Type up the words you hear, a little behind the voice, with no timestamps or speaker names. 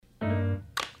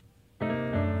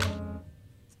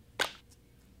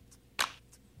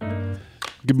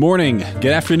Good morning,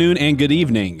 good afternoon, and good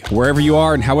evening. Wherever you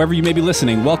are and however you may be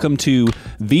listening, welcome to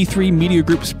V3 Media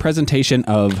Group's presentation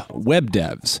of Web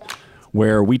Devs,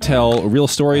 where we tell real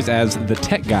stories as the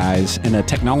tech guys in a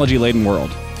technology-laden world.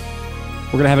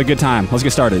 We're going to have a good time. Let's get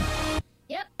started.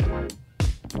 Yep.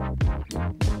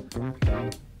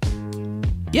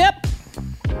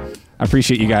 I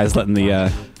appreciate you guys letting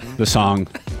the song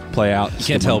play out. You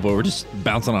can't tell, but we're just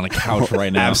bouncing on a couch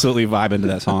right now. Absolutely vibing to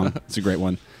that song. It's a great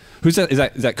one. Who's that?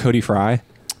 Is that Cody Fry,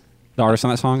 the artist on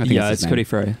that song? I think it's Cody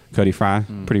Fry. Cody Fry,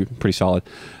 pretty solid.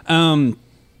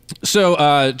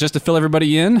 So just to fill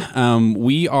everybody in,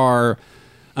 we are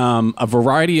a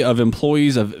variety of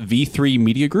employees of V3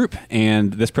 Media Group,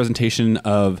 and this presentation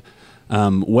of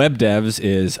Web Devs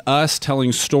is us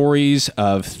telling stories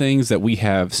of things that we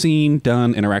have seen,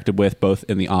 done, interacted with, both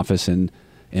in the office and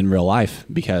in real life,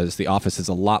 because the office is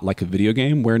a lot like a video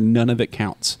game where none of it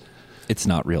counts. It's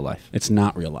not real life. It's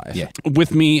not real life. Yeah.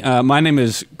 With me, my name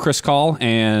is Chris Call,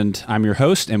 and I'm your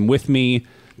host. And with me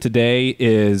today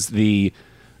is the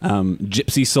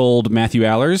gypsy-souled Matthew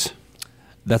Allers.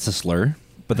 That's a slur,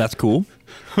 but that's cool.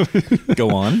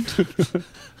 Go on.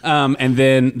 And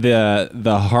then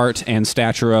the heart and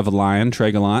stature of a lion,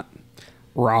 Trey Gallant.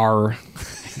 Rawr.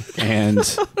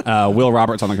 And Will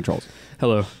Roberts on the controls.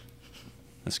 Hello.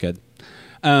 That's good.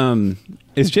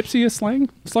 Is gypsy a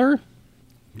slur?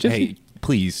 Gypsy? Hey,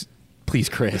 please,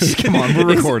 Chris. Come on,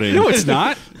 we're recording. No, it's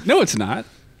not. No, it's not.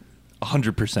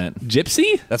 100%.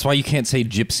 Gypsy? That's why you can't say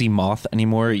gypsy moth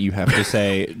anymore. You have to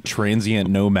say transient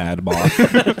nomad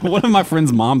moth. One of my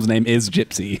friend's mom's name is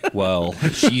Gypsy. Well,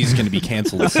 she's going to be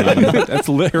canceled soon. That's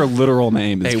her literal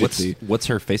name is Hey, Gypsy. what's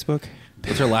her Facebook?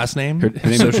 What's her last name? Her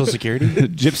name is Social Security?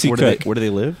 Gypsy Cook. Where do they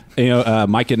live? You know,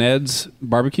 Mike and Ed's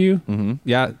barbecue. Mm-hmm.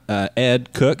 Yeah,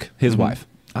 Ed Cook, his wife.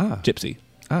 Gypsy.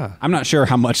 I'm not sure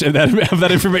how much of that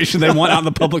information they want out in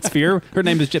the public sphere. Her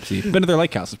name is Gypsy. Been to their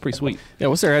lake house. It's pretty sweet. Yeah,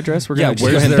 what's their address? We're gonna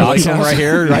where's their dox lake them house? right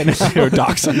here, right now.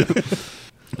 Dox them.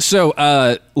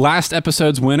 So, last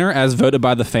episode's winner, as voted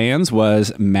by the fans,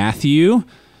 was Matthew.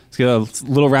 Let's get a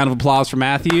little round of applause for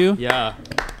Matthew. Yeah.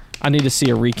 I need to see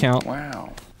a recount.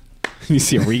 Wow. You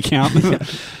see a recount?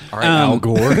 All right, Al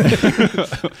Gore.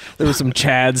 There was some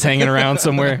Chads hanging around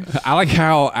somewhere. I like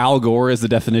how Al Gore is the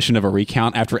definition of a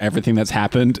recount after everything that's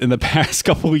happened in the past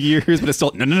couple of years, but it's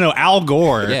still, no, Al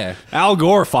Gore. Yeah. Al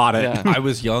Gore fought it. Yeah. I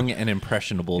was young and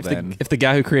impressionable then. If the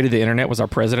guy who created the internet was our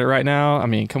president right now, I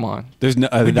mean, come on. There's no,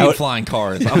 We'd that be would- flying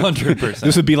cars, 100%.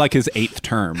 this would be like his 8th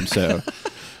term, so.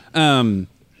 And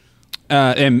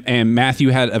Matthew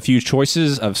had a few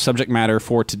choices of subject matter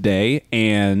for today,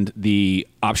 and the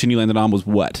option you landed on was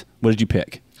what? What did you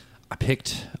pick? I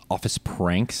picked office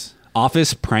pranks.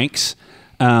 Office pranks.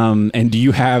 And do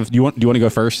you want to go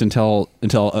first and tell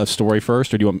a story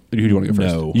first, or do you want to go first?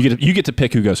 No. You get to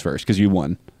pick who goes first because you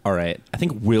won. All right. I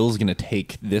think Will's going to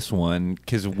take this one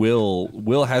because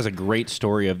Will has a great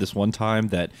story of this one time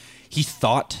that he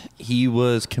thought he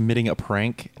was committing a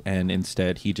prank, and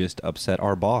instead he just upset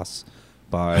our boss.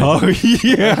 Oh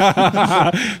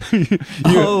yeah.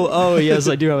 Oh yes,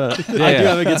 I do have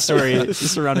a good story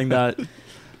surrounding that.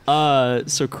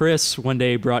 So Chris one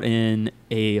day brought in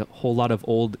a whole lot of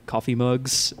old coffee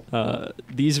mugs.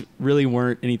 These really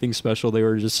weren't anything special. They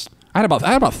were just. I had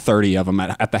about 30 of them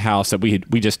at the house that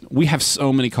we have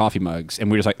so many coffee mugs,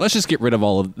 and we're just like, let's just get rid of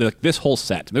all of this whole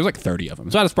set. There's like 30 of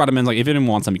them, so I just brought them in. Like, if anyone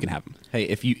wants them, you can have them. Hey,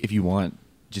 if you want,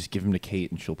 just give them to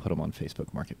Kate, and she'll put them on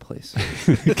Facebook Marketplace.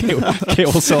 Kate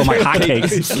will sell them like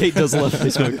hotcakes. Kate does love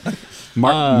Facebook.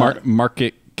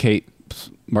 Market Kate.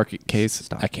 Market case.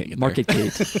 Stop. I can't get Market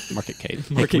there. Kate. Market Kate.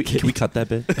 Hey, can we cut that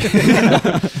bit?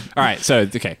 All right. So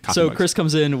okay. So mugs. Chris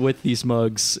comes in with these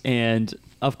mugs, and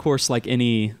of course, like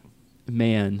any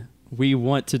man, we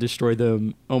want to destroy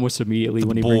them almost immediately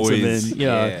when he brings them in.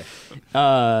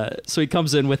 Yeah. So he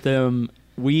comes in with them.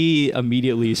 We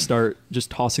immediately start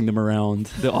just tossing them around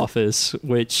the office,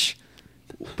 which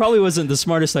probably wasn't the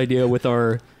smartest idea with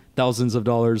our thousands of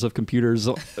dollars of computers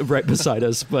right beside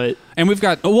us, and we've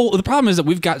got the problem is that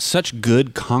we've got such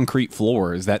good concrete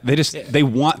floors that they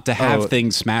want to have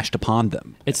things smashed upon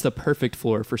them. It's the perfect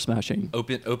floor for smashing.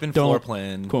 Open Don't floor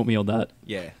plan. Quote me on that.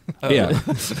 Yeah. Yeah.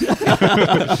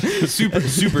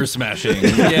 super smashing.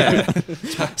 Yeah.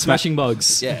 Smashing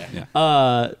bugs.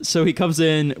 Yeah. So he comes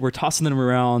in, we're tossing them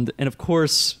around, and of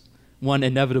course, one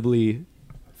inevitably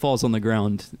falls on the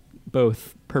ground,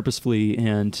 both purposefully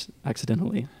and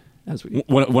accidentally. As we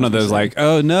One of those like,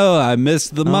 oh no, I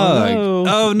missed the mug.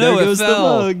 Oh no, there it goes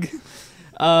fell. the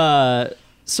mug.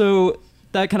 So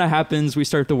that kind of happens. We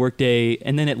start the workday,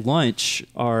 and then at lunch,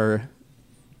 our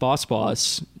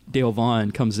boss, Dale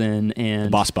Vaughn, comes in and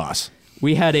Boss.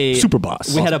 we had a Super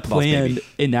boss. We had a Boss plan baby.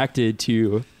 enacted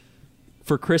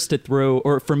for Chris to throw,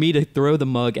 or for me to throw the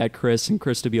mug at Chris, and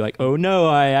Chris to be like, "Oh no,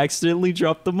 I accidentally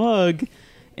dropped the mug,"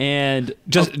 and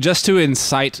just to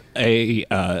incite a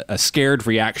scared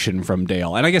reaction from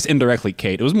Dale, and I guess indirectly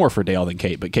Kate. It was more for Dale than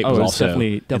Kate, but Kate was it also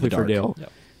definitely for Dale.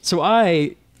 Yep. So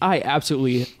I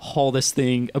absolutely haul this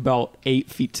thing about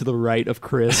 8 feet to the right of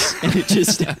Chris, and it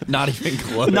just Not even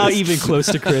close. not even close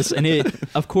to Chris, and it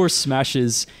of course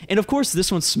smashes, and of course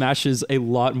this one smashes a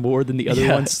lot more than the other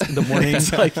ones in the morning.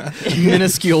 It's like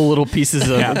minuscule little pieces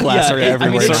of glass Yeah, are I mean,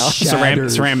 everywhere it's now.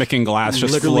 shattered. ceramic and glass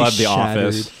just Literally flood the shattered.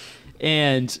 office.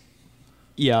 And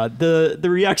yeah, the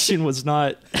reaction was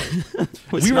not.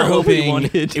 Was We were not what we hoping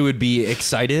wanted. it would be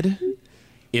excited.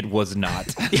 It was not.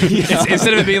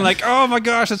 Instead of it being like, "Oh my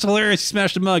gosh, that's hilarious! You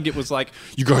smashed a mug," it was like,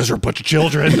 "You guys are a bunch of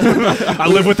children. I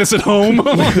live with this at home."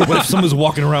 What if someone's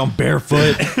walking around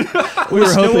barefoot? We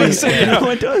were hoping. No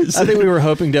one does. I think we were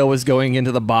hoping Dale was going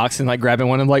into the box and like grabbing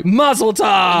one and like muzzle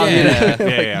top, you know, Yeah. Yeah, like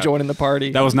yeah. joining the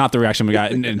party. That was not the reaction we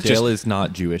got. And Dale is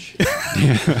not Jewish.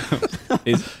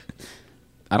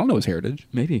 I don't know his heritage.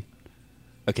 Maybe.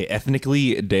 Okay,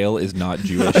 ethnically, Dale is not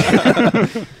Jewish.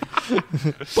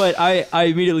 But I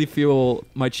immediately feel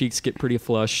my cheeks get pretty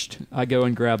flushed. I go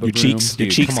and grab a Your broom. cheeks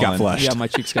Dude, got come on. flushed. Yeah, my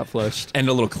cheeks got flushed. And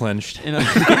a little clenched. And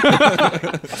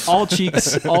all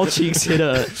cheeks hit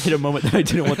a moment that I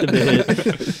didn't want them to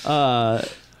hit.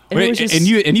 And it was just- and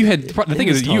you had the thing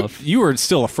was is tough. you were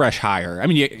still a fresh hire. I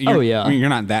mean, Oh, yeah. I mean, you're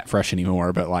not that fresh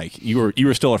anymore, but like you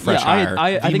were still a fresh hire.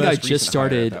 I The think I most just recent hire at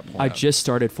started. that point. I just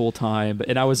started full time,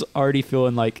 and I was already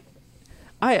feeling like,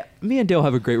 me and Dale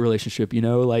have a great relationship. You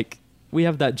know, like we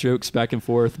have that jokes back and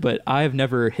forth, but I've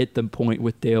never hit the point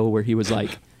with Dale where he was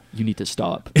like, "You need to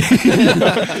stop."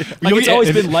 Like it's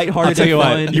always been lighthearted. I'll tell you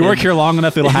and what, fun, you work and- here long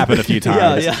enough, it'll happen a few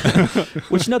times. Yeah, yeah.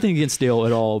 Which nothing against Dale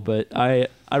at all, but I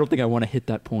don't think I want to hit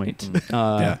that point.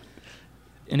 Yeah.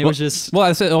 And it was just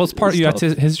Well, it's part. was You know, that's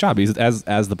tough. his job. He's as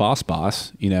the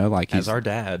boss. You know, like As he's our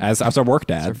dad. as our work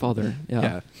dad. as our father.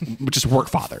 Yeah, just work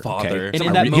father. Father. Okay? And He's, in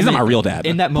not that my, he's not my moment- real dad.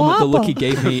 In that moment, the look he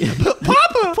gave me,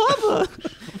 Papa.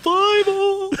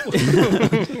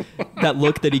 that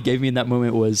look that he gave me in that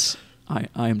moment was,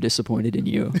 I am disappointed in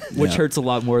you, which Yeah. hurts a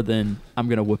lot more than I'm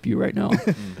gonna whoop you right now.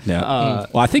 yeah. uh,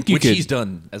 Well, I think you Which could. he's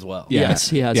done as well. Yeah. Yes,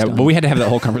 he has Yeah, done. but we had to have that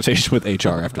whole conversation with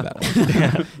HR after that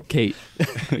one. Kate,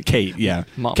 Kate, yeah.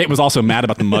 Mom. Kate was also mad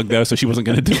about the mug though, so she wasn't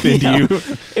going to defend you.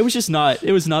 it was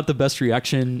not the best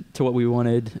reaction to what we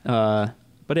wanted,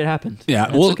 but it happened. Yeah,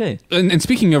 It's well, okay. And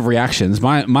speaking of reactions,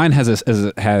 mine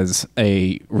has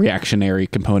a reactionary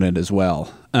component as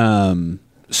well.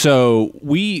 So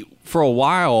we for a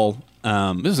while.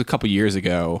 This was a couple years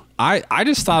ago. I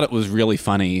just thought it was really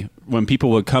funny when people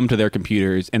would come to their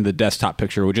computers and the desktop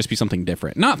picture would just be something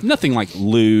different. Nothing like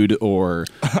lewd or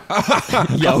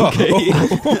Yeah, okay.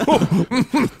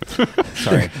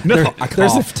 Sorry. I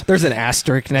coughed. There's an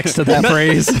asterisk next to that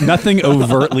phrase. nothing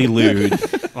overtly lewd,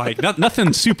 like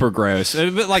nothing super gross,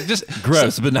 but like just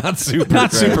Gross, but not super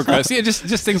not gross. super gross. Yeah,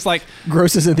 just things like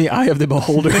Gross is in the eye of the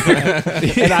beholder,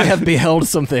 and I have beheld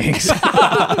some things.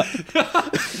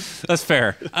 that's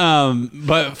fair.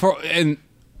 But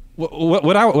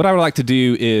what I would like to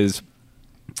do is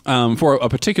for a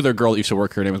particular girl that used to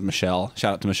work here, her name was Michelle.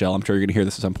 Shout out to Michelle. I'm sure you're going to hear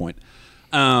this at some point.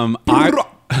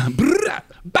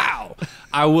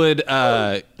 I would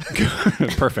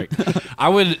perfect. I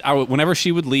would whenever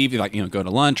she would leave, like go to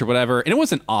lunch or whatever, and it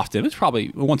wasn't often. It was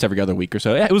probably once every other week or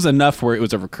so. It was enough where it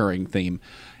was a recurring theme.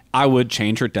 I would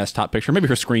change her desktop picture, maybe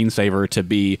her screensaver, to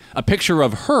be a picture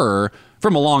of her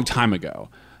from a long time ago,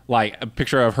 like a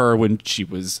picture of her when she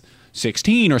was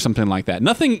 16 or something like that.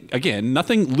 Nothing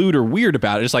lewd or weird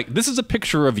about it. It's like, this is a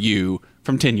picture of you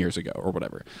from 10 years ago or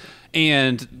whatever.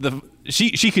 And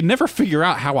she could never figure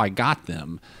out how I got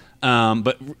them.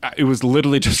 But it was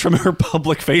literally just from her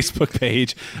public Facebook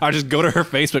page. I would just go to her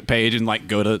Facebook page and like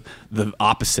go to the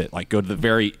opposite, like go to the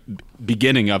very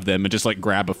beginning of them and just like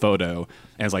grab a photo.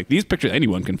 And it's like, these pictures,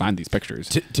 anyone can find these pictures.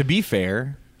 To be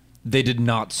fair, they did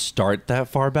not start that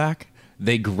far back.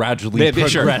 They gradually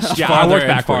Sure. progressed Yeah, I farther worked and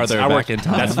backwards. farther I back worked- in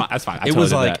time. That's fine. That's fine. I It totally was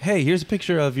did like, that. hey, here's a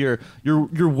picture of your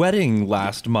wedding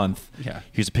last month. Yeah.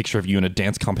 Here's a picture of you in a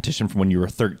dance competition from when you were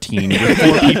 13 with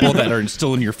 4 people that are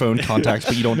still in your phone contacts,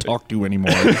 but you don't talk to anymore.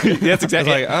 That's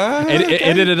exactly. It's like, it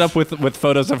ended up with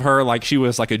photos of her like she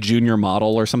was like a junior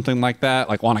model or something like that,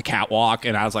 like on a catwalk,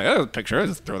 and I was like, oh, picture,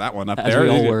 let's throw that one up As there. we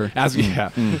all were.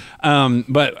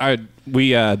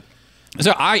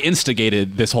 So I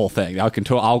instigated this whole thing.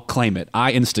 I'll claim it.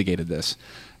 I instigated this.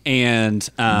 And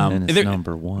Menace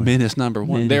number one. Menace number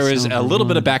one. There was a little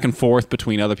bit of back and forth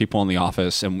between other people in the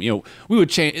office, and we would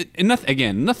change. And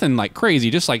nothing like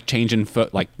crazy, just like changing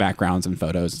like backgrounds and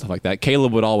photos and stuff like that.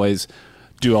 Caleb would always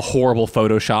do a horrible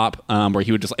Photoshop where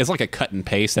he would just—it's like a cut and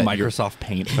paste that Microsoft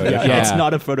Paint photo. Yeah. It's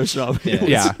not a Photoshop.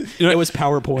 Yeah. It was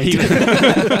PowerPoint.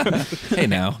 Hey,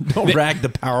 now don't rag the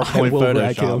PowerPoint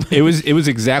Photoshop. It was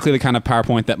exactly the kind of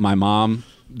PowerPoint that my mom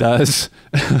does.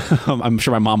 I'm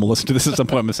sure my mom will listen to this at some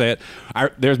point. I'm gonna say it.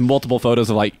 There's multiple photos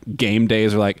of like game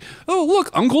days, or like, oh look,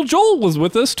 Uncle Joel was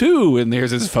with us too, and there's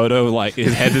his photo, like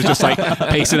his head is just like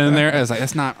pasted in there. I was like,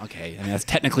 that's not okay. I mean, that's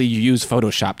technically you use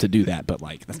Photoshop to do that, but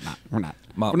like that's not. We're not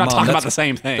Mom, talking about the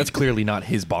same thing. That's clearly not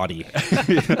his body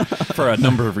for a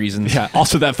number of reasons. Yeah.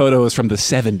 Also, that photo is from the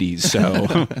 '70s,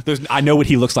 so I know what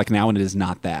he looks like now, and it is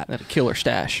not that. That a killer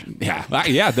stash. Yeah,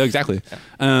 exactly.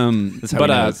 That's how he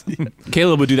knows.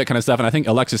 Caleb would do that kind of stuff, and I think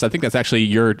Alexis, that's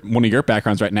actually one of your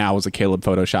backgrounds right now was a Caleb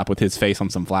Photoshop with his face on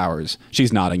some flowers.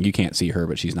 She's nodding. You can't see her,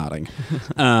 but she's nodding.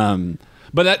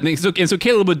 So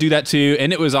Caleb would do that too,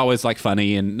 and it was always like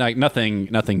funny and like nothing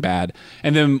bad.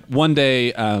 And then one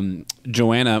day, my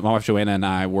wife Joanna, and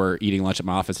I were eating lunch at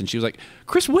my office, and she was like,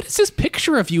 "Chris, what is this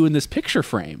picture of you in this picture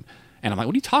frame?" And I'm like,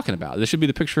 "What are you talking about? This should be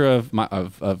the picture of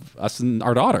us and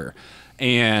our daughter."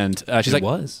 And she's like,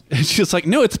 was. She's just like,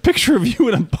 no, it's a picture of you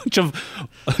and a bunch of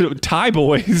Thai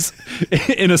boys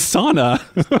in a sauna.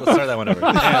 Let's start that one over.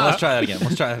 Yeah, let's try that again.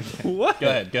 What? Go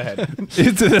ahead.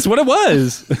 That's what it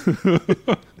was.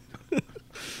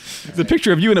 It's a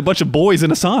picture of you and a bunch of boys in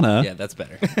a sauna. Yeah, that's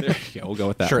better. Yeah, we'll go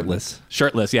with that.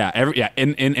 Shirtless, yeah.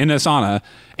 In a sauna,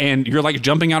 and you're like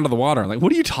jumping out of the water. Like,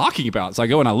 what are you talking about? So I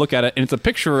go and I look at it, and it's a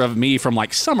picture of me from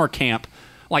like summer camp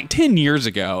like 10 years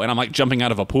ago, and I'm like jumping out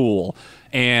of a pool,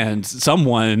 and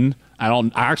someone,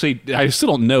 I still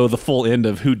don't know the full end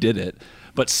of who did it,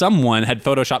 but someone had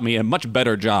photoshopped me a much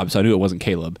better job, so I knew it wasn't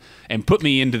Caleb, and put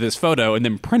me into this photo and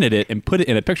then printed it and put it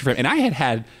in a picture frame. And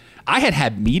I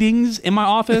had meetings in my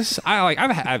office.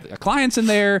 I've had clients in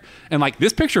there, and like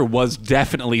this picture was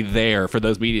definitely there for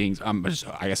those meetings.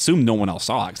 I assume no one else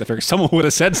saw it because I figured someone would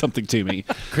have said something to me.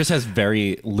 Chris has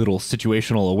very little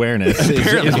situational awareness.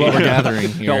 is what we're gathering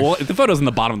here. No, well, the photo's in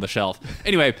the bottom of the shelf.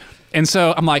 Anyway, and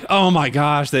so I'm like, oh my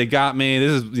gosh, they got me.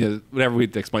 This is whatever we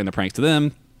explain the pranks to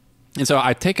them. And so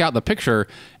I take out the picture,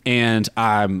 and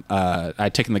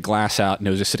I'd taken the glass out, and it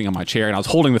was just sitting on my chair, and I was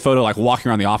holding the photo, like walking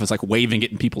around the office, like waving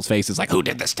it in people's faces, like, who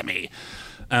did this to me?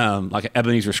 Like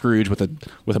Ebenezer Scrooge with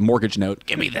a mortgage note.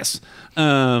 Give me this.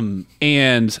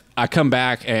 And I come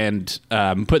back and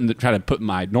try to put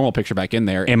my normal picture back in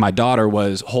there, and my daughter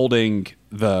was holding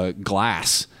the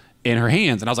glass in her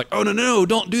hands, and I was like, oh no,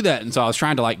 don't do that. And so I was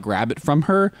trying to like grab it from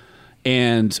her.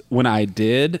 And when I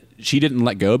did, she didn't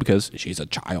let go because she's a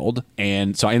child.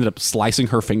 And so I ended up slicing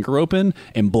her finger open,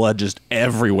 and blood just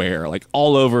everywhere, like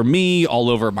all over me, all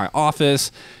over my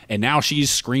office. And now she's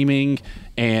screaming.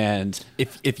 And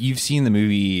if you've seen the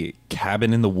movie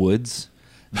Cabin in the Woods,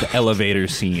 the elevator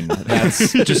scene,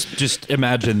 that's just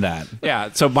imagine that.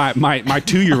 Yeah. So my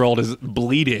 2-year-old is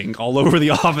bleeding all over the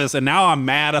office, and now I'm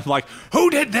mad. I'm like, who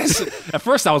did this? At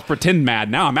first I was pretend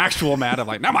mad. Now I'm actual mad. I'm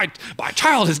like, now my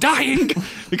child is dying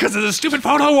because of the stupid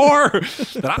photo war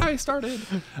that I started.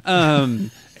 And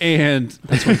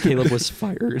That's when Caleb was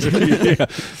fired. yeah.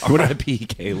 R.I.P.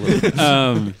 Caleb.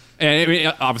 And I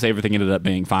mean, obviously everything ended up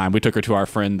being fine. We took her to our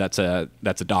friend that's a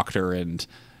doctor, and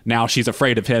now she's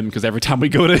afraid of him because every time we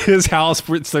go to his house,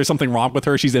 there's something wrong with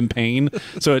her. She's in pain.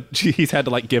 So he's had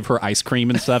to like give her ice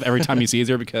cream and stuff every time he sees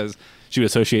her because she would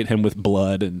associate him with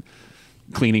blood and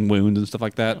cleaning wounds and stuff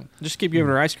like that. Just keep giving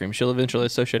her ice cream. She'll eventually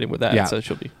associate it with that. Yeah. So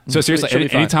she'll be. So seriously, she'll be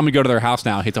fine. anytime we go to their house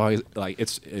now, he's always like,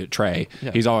 it's Trey.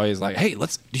 Yeah. He's always like, hey,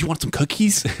 do you want some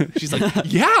cookies? She's like,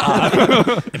 yeah.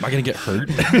 Am I going to get hurt?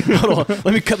 Hold on.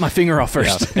 Let me cut my finger off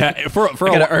first. Yeah, for I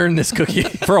gotta earn this cookie.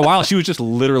 For a while, she was just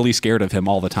literally scared of him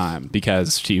all the time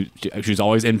because she was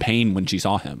always in pain when she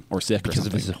saw him or sick Because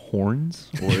or of something. his horns?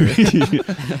 Or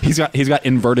He's got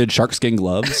inverted shark skin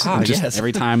gloves. Ah, and just yes.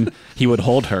 every time he would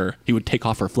hold her, he would take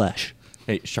off her flesh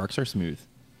Hey, sharks are smooth.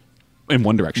 in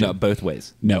one direction. No, both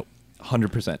ways. No,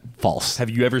 100%. false. Have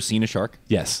you ever seen a shark?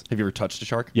 Yes, Have you ever touched a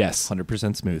shark? Yes.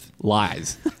 100% smooth.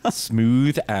 lies.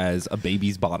 Smooth as a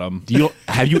baby's bottom.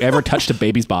 Have you ever touched a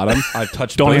baby's bottom? I've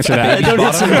touched Don't both answer a that. baby's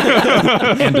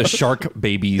bottom and a shark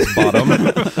baby's bottom.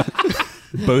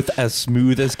 Both as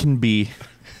smooth as can be.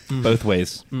 Both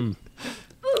ways.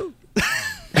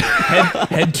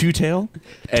 Head to tail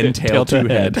and tail to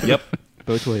head. Yep.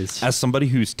 Both ways. As somebody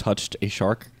who's touched a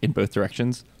shark in both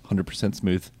directions, 100%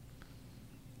 smooth.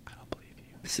 I don't believe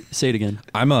you. Say it again.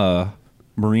 I'm a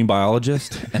marine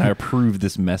biologist, and I approve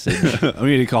this message.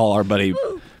 We need to call our buddy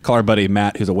call our buddy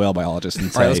Matt, who's a whale biologist,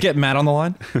 and say, All right, let's get Matt on the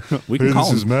line. we can Hey, call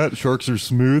this him. is Matt. Sharks are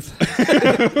smooth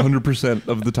 100%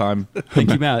 of the time.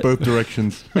 Thank you, Matt. Both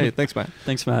directions. Hey, thanks, Matt.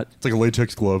 Thanks, Matt. It's like a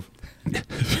latex glove.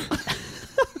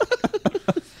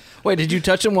 Wait, did you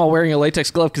touch him while wearing a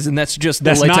latex glove? Because then that's just the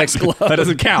That's latex not, glove. That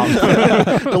doesn't count.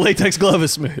 The latex glove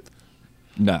is smooth.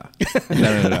 No.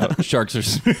 No. Sharks are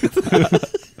smooth.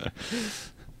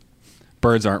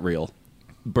 Birds aren't real.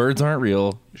 Birds aren't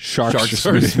real. Sharks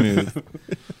are are smooth.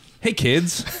 Hey,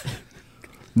 kids.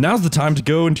 Now's the time to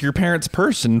go into your parents'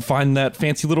 purse and find that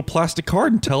fancy little plastic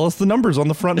card and tell us the numbers on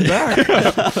the front and back.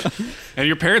 And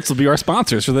your parents will be our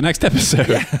sponsors for the next episode.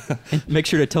 And make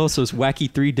sure to tell us those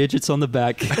wacky 3 digits on the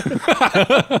back.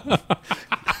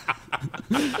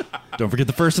 Don't forget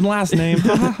the first and last name.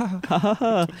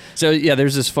 So yeah,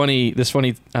 there's this funny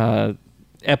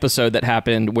episode that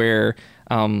happened where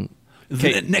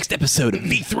The next episode of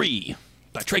V3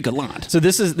 by Trey Gallant. so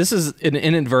this is an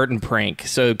inadvertent prank.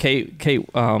 So Kate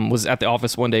was at the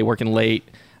office one day working late.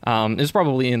 It was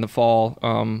probably in the fall.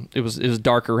 It was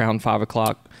dark around 5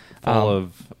 o'clock. Fall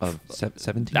of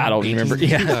 17? I don't remember.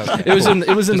 Yeah, it was in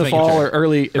the making fall sure. or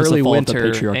early was the fall of the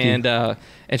winter, patriarchy.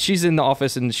 and she's in the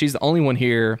office and she's the only one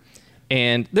here.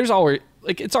 And there's already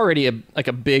it's already a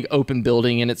big open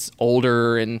building and it's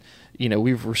older and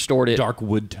we've restored it. Dark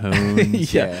wood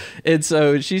tones. Yeah. And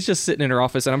so she's just sitting in her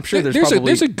office, and I'm sure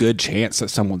there's a good chance that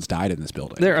someone's died in this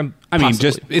building. there. I mean,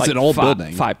 just it's an old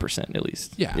building. 5% at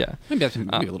least. Yeah, yeah. Maybe that's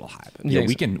maybe a little high. But Yeah,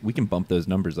 Yeah, we can bump those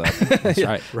numbers up. That's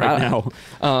right. Right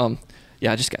now.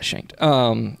 Yeah, I just got shanked.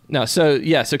 No, so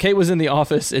Kate was in the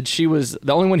office, and she was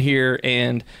the only one here,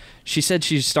 and she said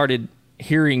she started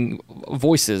hearing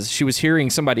voices. She was hearing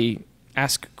somebody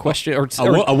ask a question or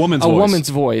a woman's voice. woman's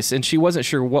voice, and she wasn't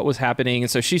sure what was happening, and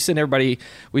so she sent everybody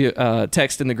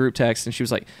text in the group text, and she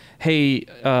was like, "Hey,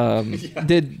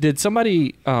 did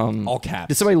somebody All caps.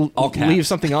 Did somebody All caps. leave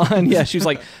something on?" Yeah, she was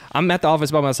like, "I'm at the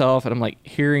office by myself, and I'm like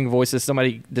hearing voices.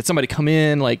 Did somebody come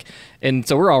in?" Like, and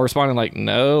so we're all responding like,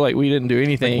 "No, like we didn't do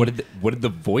anything." What did the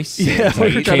voice say? Yeah,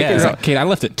 we were trying to figure out. Kate, I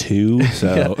left at 2,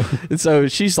 so Yeah. And so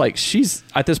she's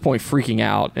at this point freaking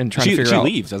out and trying to figure out.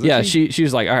 She leaves, doesn't yeah, she? she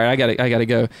was like, all right, I gotta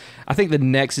go. I think the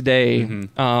next day,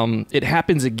 it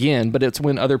happens again, but it's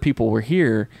when other people were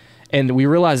here, and we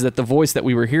realized that the voice that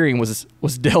we were hearing was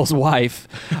Dell's wife,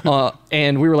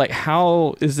 and we were like,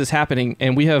 how is this happening?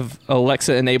 And we have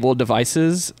Alexa enabled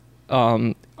devices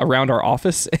around our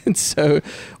office, and so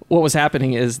what was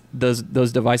happening is those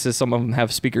devices, some of them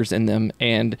have speakers in them,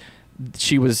 and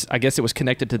I guess it was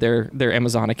connected to their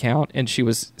Amazon account, and she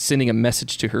was sending a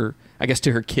message to her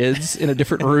kids in a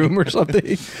different room or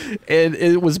something, and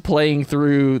it was playing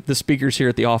through the speakers here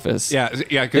at the office. yeah.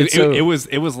 And Cause so- it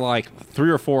was like 3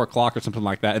 or 4 o'clock or something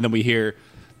like that, and then we hear,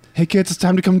 "Hey kids, it's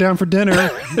time to come down for dinner."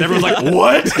 And everyone's like,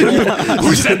 "What?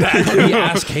 Who said that?" We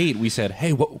asked Kate, we said,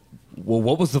 "Hey,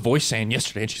 what was the voice saying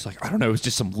yesterday?" And she's like, "I don't know, it was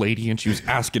just some lady and she was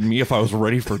asking me if I was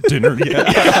ready for dinner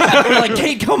yet." We're like,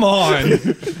 "Kate, come on."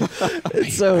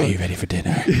 So Are you ready for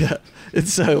dinner? and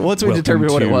so once we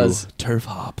determined what it was, Turf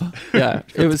Hop. yeah,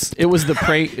 it was the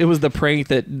prank. It was the prank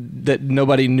that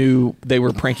nobody knew they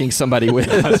were pranking somebody with.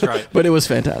 That's right. But it was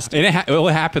fantastic. And it will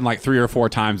happen like 3 or 4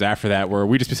 times after that, where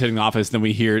we just be sitting in the office, then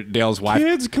we hear Dale's wife,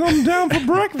 Kids, come down for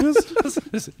breakfast.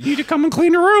 "You need to come and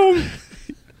clean the room."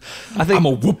 I think I'm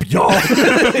a whoop y'all.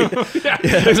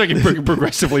 It's like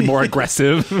progressively more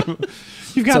aggressive.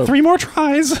 You've got So- 3 more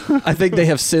tries. I think they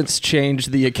have since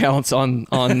changed the accounts on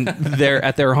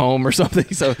their home or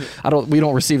something. So we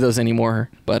don't receive those anymore.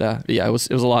 But yeah, it was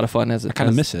a lot of fun as I kind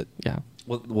of miss it. Yeah.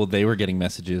 Well, they were getting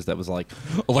messages that was like,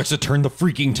 "Alexa, turn the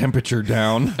freaking temperature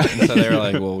down." And so they were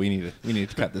like, "Well, we need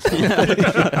to cut this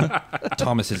off."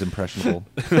 Thomas is impressionable.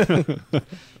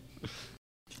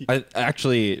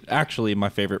 Actually, my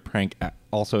favorite prank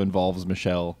also involves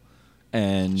Michelle,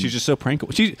 and She's just so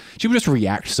prankable. She would just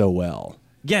react so well.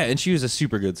 yeah, and she was a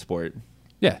super good sport.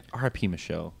 Yeah. R.I.P.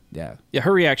 Michelle. Yeah. Yeah,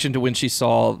 her reaction to when she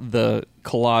saw the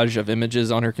collage of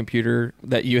images on her computer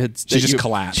that you had, She just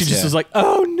collapsed, She just yeah. was like,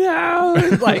 "Oh no!"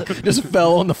 And, like just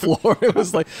fell on the floor. It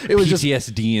was just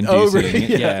PTSD over.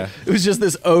 inducing. Yeah. It was just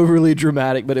this overly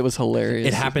dramatic, but it was hilarious.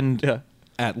 It happened Yeah.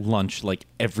 at lunch like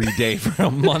every day for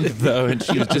a month though, and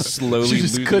she was just slowly She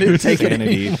just losing couldn't her take it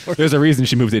sanity. anymore. There's a reason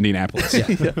she moved to Indianapolis.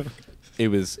 It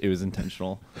was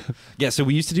intentional. Yeah, so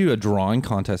we used to do a drawing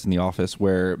contest in the office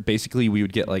where basically we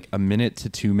would get like a minute to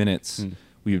 2 minutes.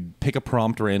 We would pick a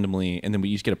prompt randomly, and then we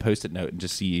each get a Post-it note and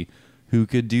just see who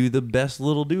could do the best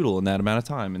little doodle in that amount of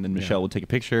time. And then Michelle would take a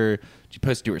picture, she'd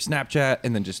post it to her Snapchat,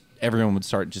 and then just everyone would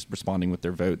start just responding with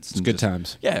their votes. It's good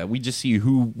times. Yeah, we just see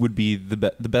who would be the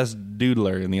best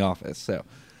doodler in the office. So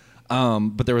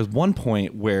But there was one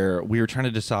point where we were trying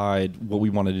to decide what we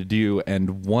wanted to do,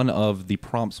 and one of the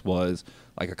prompts was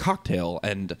like a cocktail.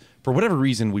 And for whatever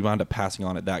reason, we wound up passing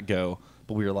on it that go.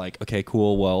 But we were like, okay,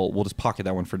 cool. Well, we'll just pocket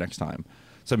that one for next time.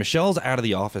 So Michelle's out of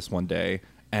the office one day,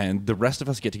 and the rest of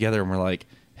us get together, and we're like,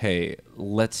 hey,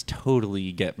 let's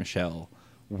totally get Michelle.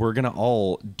 We're going to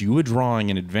all do a drawing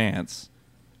in advance,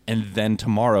 and then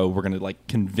tomorrow we're going to like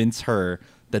convince her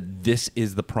that this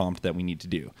is the prompt that we need to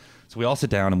do. So we all sit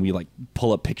down and we like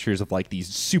pull up pictures of like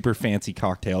these super fancy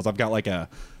cocktails. I've got like a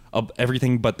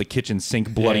everything but the kitchen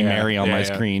sink Bloody Mary on my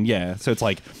screen. Yeah. So it's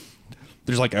like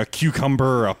there's like a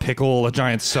cucumber, a pickle, a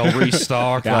giant celery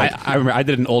stalk. Yeah, like, I remember I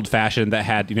did an old fashioned that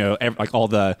had like all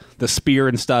the spear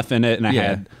and stuff in it, and I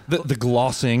had the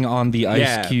glossing on the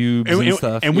ice cubes and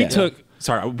stuff. And we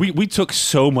took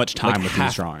so much time with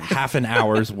these drawings. Half an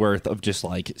hour's worth of just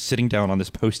like sitting down on this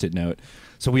Post-it note.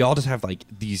 So we all just have like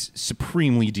these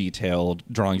supremely detailed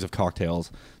drawings of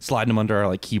cocktails, sliding them under our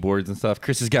like keyboards and stuff.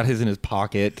 Chris has got his in his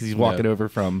pocket because he's walking over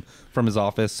from his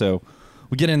office. So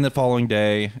we get in the following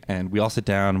day and we all sit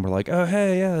down and we're like, oh,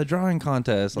 hey, yeah, the drawing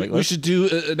contest. Like, we should do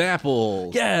an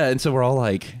apple. Yeah. And so we're all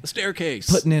like a staircase,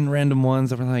 putting in random ones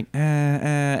that we're like,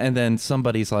 and then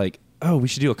somebody's like, oh, we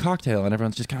should do a cocktail. And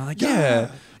everyone's just kind of like,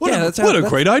 what a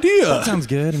great idea. That sounds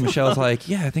good. And Michelle's like,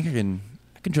 yeah, I think I can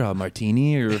draw a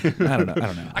martini, or I don't know.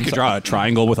 I could draw a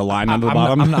triangle with a line on the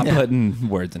bottom. I'm not putting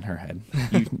words in her head.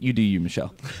 You do you,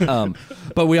 Michelle.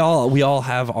 But we all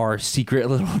have our secret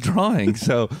little drawing.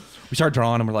 So we start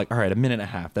drawing and we're like, all right, a minute and a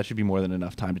half. That should be more than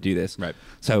enough time to do this. Right.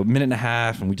 So minute and a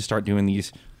half, and we just start doing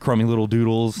these crummy little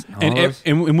doodles. And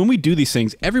when we do these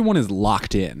things, everyone is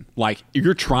locked in. Like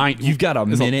you're trying. You've got a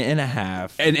minute and a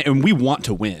half, and we want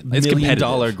to win. It's $1 million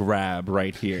competitive. grab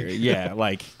right here. Yeah,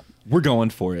 like. We're going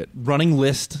for it. Running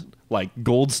list, like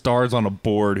gold stars on a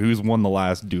board. Who's won the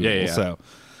last doodle?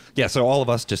 Yeah. So all of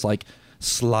us just like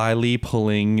slyly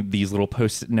pulling these little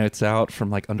Post-it notes out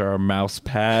from like under our mouse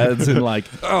pads and like,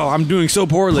 oh, I'm doing so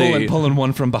poorly. Pulling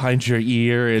one from behind your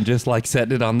ear and just like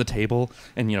setting it on the table.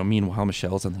 And meanwhile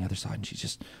Michelle's on the other side and she's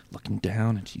just looking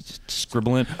down and she's just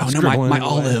scribbling. Oh no, my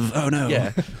olive. Oh no.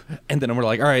 Yeah. And then we're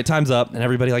like, all right, time's up. And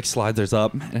everybody like slides theirs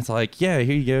up. And it's like, yeah,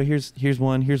 here you go. Here's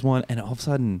one. And all of a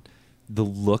sudden the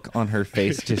look on her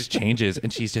face just changes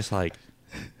and she's just like,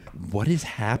 what is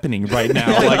happening right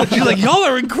now? Like she's like, y'all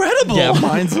are incredible. Yeah,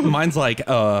 mine's like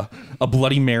a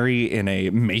Bloody Mary in a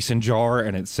mason jar,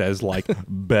 and it says like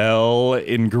Bell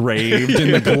engraved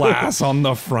in the glass on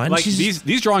the front. Like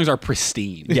these drawings are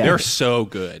pristine. Yeah. They're so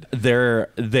good.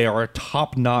 They are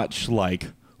top notch, like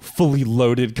fully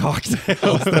loaded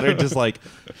cocktails that are just like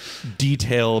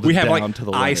detailed. We have down like to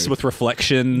the ice letters. with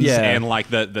reflections, Yeah. and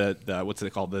like the what's it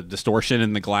called, the distortion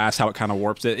in the glass, how it kind of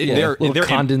warps it. Yeah. Little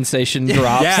condensation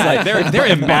drops. Yeah, like, they're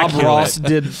Bob immaculate. Ross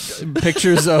did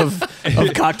pictures of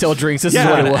cocktail drinks. This is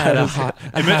what it was.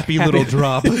 A happy little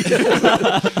drop.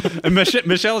 And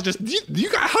Michelle's just, you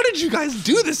guys, how did you guys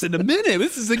do this in a minute?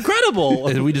 This is incredible.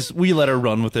 And we let her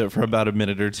run with it for about a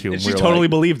minute or two. And she totally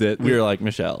believed it. We were like,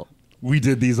 Michelle, we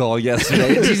did these all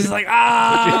yesterday. And she's just like,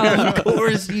 of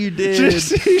course you did.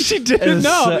 She didn't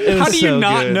know. How do you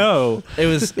not know? It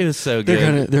was so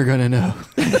good. They're gonna know.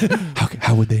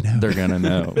 How would they know? They're gonna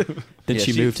know. Then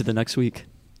she moved to the next week.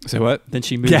 Say what? Then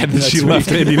she moved. Yeah, to the she next left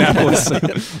week. Indianapolis.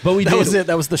 But we That did. was it.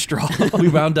 That was the straw. We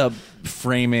wound up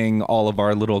framing all of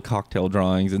our little cocktail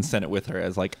drawings and sent it with her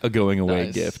as like a going away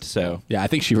Nice. gift. So Yeah, I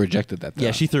think she rejected that. Though. yeah,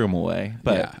 she threw them away.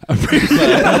 But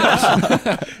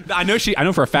I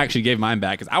know for a fact she gave mine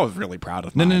back because I was really proud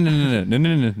of no.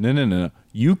 mine.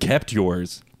 You kept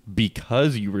yours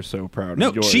because you were so proud No,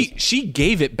 of yours. she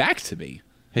gave it back to me.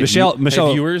 Hey, Michelle,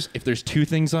 hey, viewers, if there's two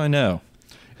things I know,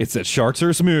 it's that sharks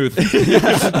are smooth and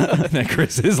that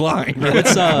Chris is lying.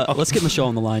 Let's get Michelle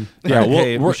on the line. Yeah,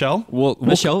 Hey, Michelle?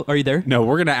 Michelle, are you there? No,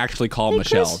 we're gonna actually call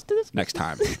Michelle Chris, next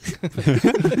time.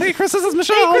 Hey, Chris, this is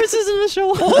Michelle. Chris, this is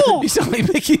Michelle. You sound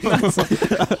like Mickey Mouse.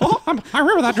 I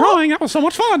remember that drawing. That was so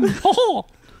much fun.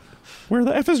 Where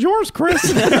the F is yours, Chris?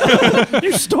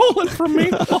 You stole it from me.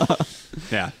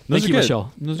 Yeah, Thank you,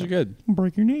 Michelle. Those are good.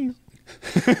 Break your knees.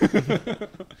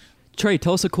 Trey,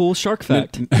 tell us a cool shark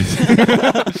fact. Yo,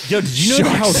 did you know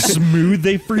how smooth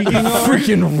they freaking are?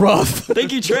 Freaking rough.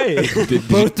 Thank you, Trey.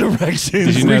 Both directions.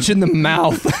 Did you know? Reach in the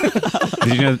mouth.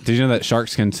 Did you know that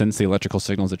sharks can sense the electrical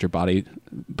signals that your body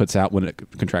puts out when it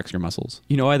contracts your muscles?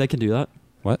 You know why they can do that?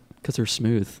 What? Because they're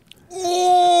smooth.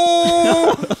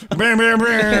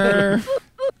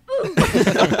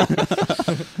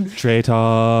 Trey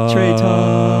talk. Trey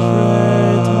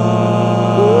talk.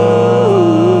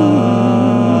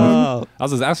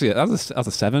 That was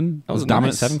a 7. That was a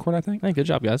dominant nice. 7 chord, I think. Hey, good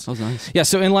job, guys. That was nice. Yeah,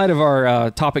 so in light of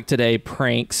our topic today,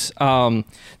 pranks,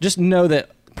 just know that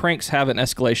pranks have an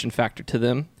escalation factor to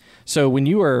them. So when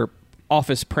you are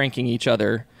office pranking each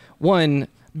other, one,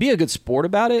 be a good sport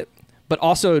about it, but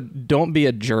also don't be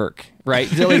a jerk, right?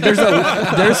 So, like, there's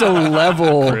a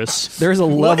level Chris. there's a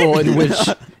level in which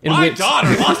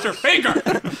daughter lost her finger.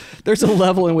 there's a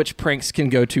level in which pranks can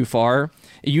go too far.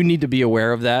 You need to be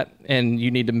aware of that, and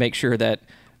you need to make sure that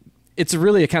it's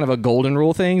really a kind of a golden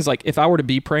rule things. Like, if I were to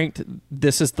be pranked,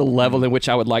 this is the level in which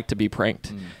I would like to be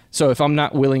pranked. So if I'm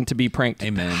not willing to be pranked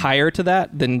higher to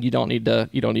that, then you don't need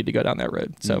to go down that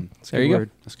road. So there you go.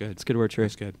 That's good. It's a good word, Trey.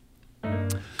 That's good.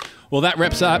 Well, that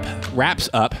wraps up.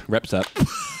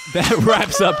 That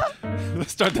wraps up.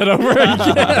 Let's start that over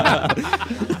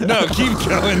again. No, keep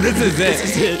going. This is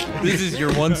it. This is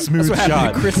your one smooth That's what happened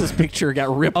shot. to Chris's picture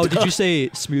got ripped. Oh, did you say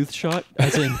smooth shot?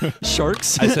 As in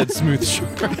sharks? I said smooth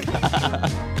shot.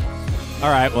 All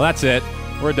right. Well, that's it.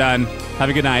 We're done. Have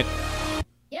a good night.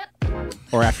 Yep.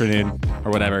 Or afternoon.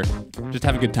 Or whatever. Just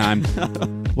have a good time.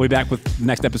 We'll be back with the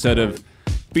next episode of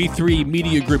B3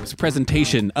 Media Group's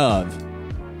presentation of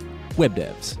Web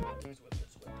Devs.